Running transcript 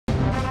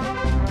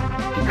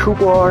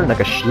Shubor na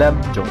Snem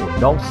jong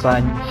unong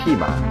san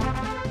Hima.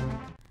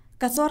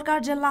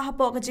 Sorkar jela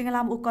hapo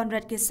kejingalam ukon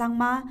red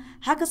kisangma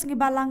hakas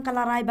ngibalang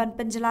kalarai ban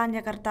Pynjlan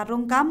Jakarta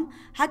Rungkam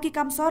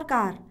hakikam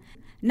Sorkar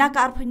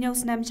naka arpunyau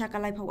Snem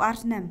chakalai pawar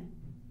Snem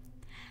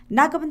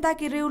naka benta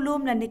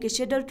kiriulum na niki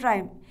schedule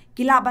tribe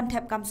kila ban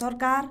thep kam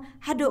Sorkar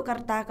haduk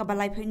karta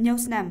kabalai punyau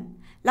Snem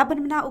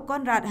laban mena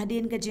ukon rad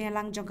hadin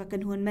kejingalang jong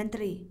kakenhun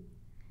menteri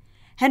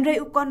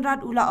Henry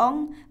Ukonrad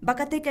Ulaong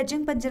bakati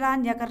kajing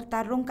Pynjlan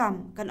Jakarta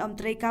Rungkam kan om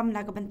trekam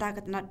na kabenta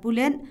katanat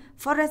pulen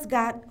forest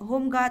guard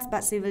home guards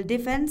but civil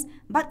defense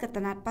bat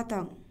katanat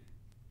patong.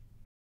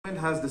 Government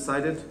has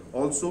decided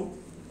also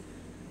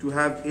to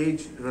have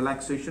age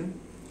relaxation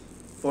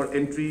for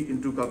entry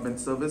into government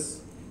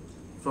service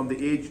from the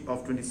age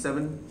of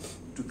 27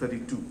 to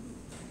 32.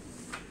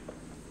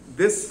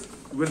 This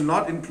will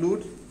not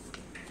include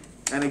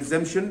an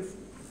exemption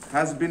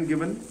has been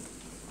given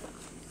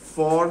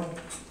for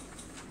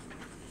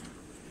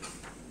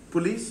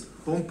police,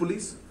 home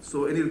police,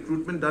 so any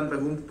recruitment done by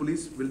home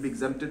police will be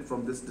exempted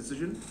from this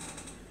decision.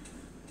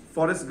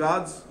 Forest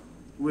guards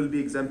will be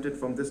exempted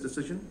from this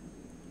decision.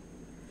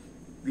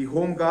 The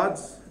home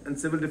guards and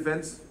civil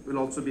defense will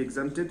also be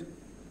exempted.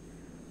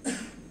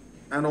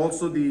 And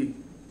also the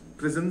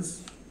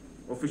prisons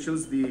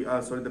officials,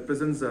 the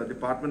prisons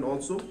department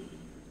also,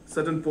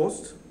 certain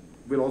posts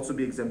will also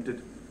be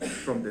exempted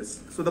from this.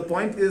 So the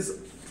point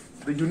is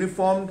the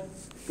uniformed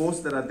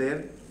posts that are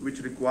there which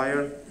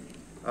require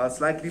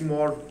slightly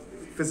more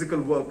physical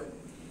work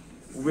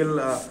will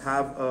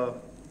have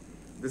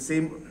the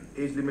same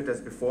age limit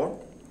as before,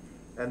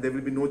 and there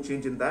will be no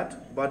change in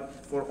that. But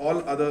for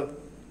all other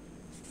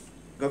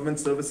government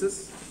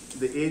services,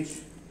 the age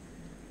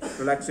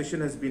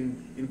relaxation has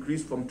been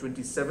increased from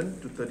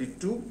 27 to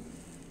 32,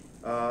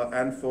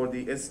 and for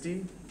the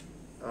ST,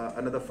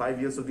 another 5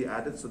 years will be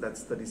added, so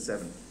that's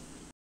 37.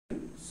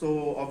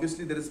 So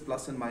obviously there is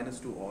plus and minus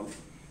to all.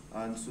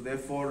 And so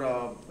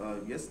therefore,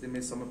 yes,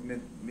 some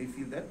may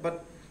feel that,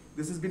 but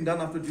this has been done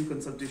after due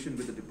consultation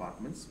with the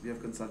departments. We have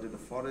consulted the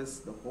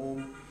forest, the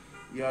home,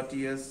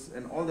 ERTS,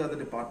 and all the other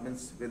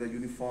departments where the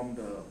uniformed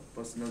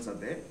personnel are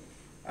there.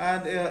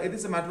 And it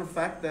is a matter of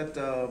fact that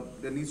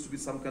there needs to be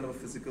some kind of a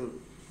physical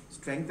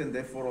strength, and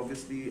therefore,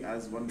 obviously,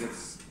 as one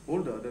gets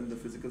older, then the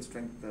physical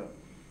strength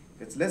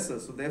gets lesser.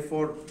 So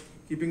therefore,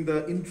 keeping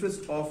the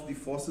interest of the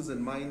forces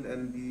in mind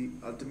and the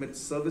ultimate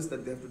service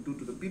that they have to do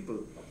to the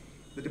people,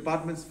 the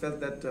departments felt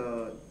that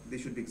they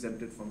should be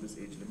exempted from this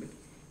age limit,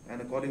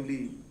 and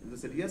accordingly they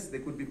said yes,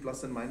 there could be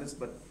plus and minus,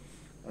 but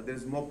there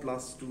is more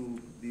plus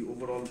to the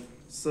overall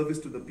service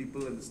to the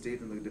people and the state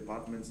and the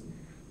departments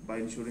by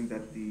ensuring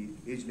that the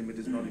age limit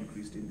is not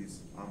increased in these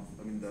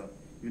the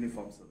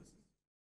uniform service.